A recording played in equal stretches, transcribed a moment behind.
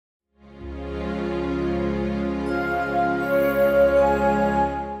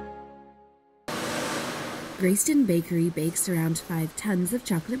Greyston Bakery bakes around 5 tons of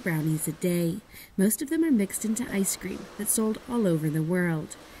chocolate brownies a day. Most of them are mixed into ice cream that's sold all over the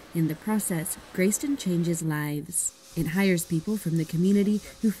world. In the process, Greyston changes lives. It hires people from the community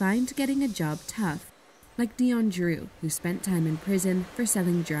who find getting a job tough, like Dion Drew, who spent time in prison for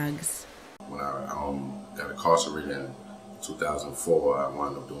selling drugs. When I got incarcerated in 2004, I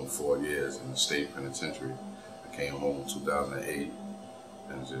wound up doing 4 years in the state penitentiary. I came home in 2008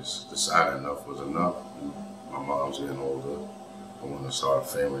 and just decided enough was enough. My mom's getting older. I wanted to start a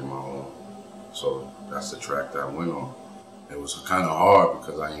family of my own. So that's the track that I went on. It was kind of hard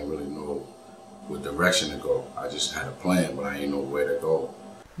because I didn't really know what direction to go. I just had a plan, but I didn't know where to go.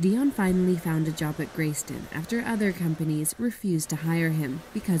 Dion finally found a job at Greyston after other companies refused to hire him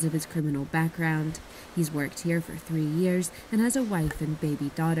because of his criminal background. He's worked here for 3 years and has a wife and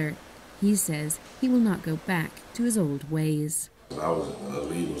baby daughter. He says he will not go back to his old ways. I was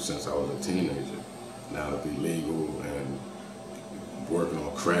illegal since I was a teenager. Now to be legal and working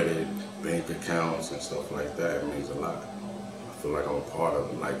on credit, bank accounts and stuff like that means a lot. I feel like I'm a part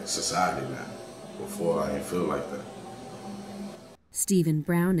of society now. Before I didn't feel like that. Stephen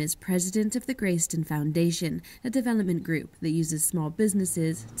Brown is president of the Greyston Foundation, a development group that uses small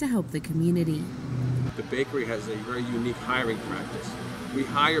businesses to help the community. The bakery has a very unique hiring practice. We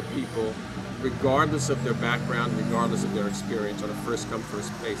hire people regardless of their background, regardless of their experience, on a first-come,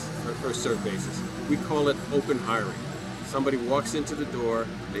 first-served basis. We call it open hiring. Somebody walks into the door,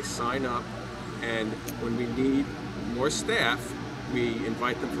 they sign up, and when we need more staff, we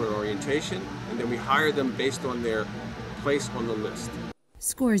invite them for orientation, and then we hire them based on their place on the list.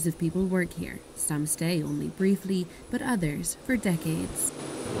 Scores of people work here. Some stay only briefly, but others for decades.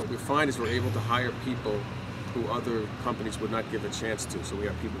 What we find is we're able to hire people who other companies would not give a chance to. So we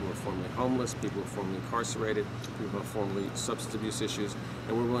have people who are formerly homeless, people who are formerly incarcerated, people who have formerly substance abuse issues,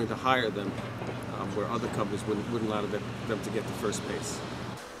 and we're willing to hire them where other companies wouldn't allow them to get to first base.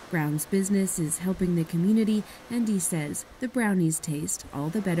 Brown's business is helping the community, and he says the brownies taste all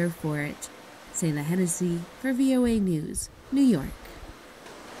the better for it. Sayla Hennessy for VOA News, New York.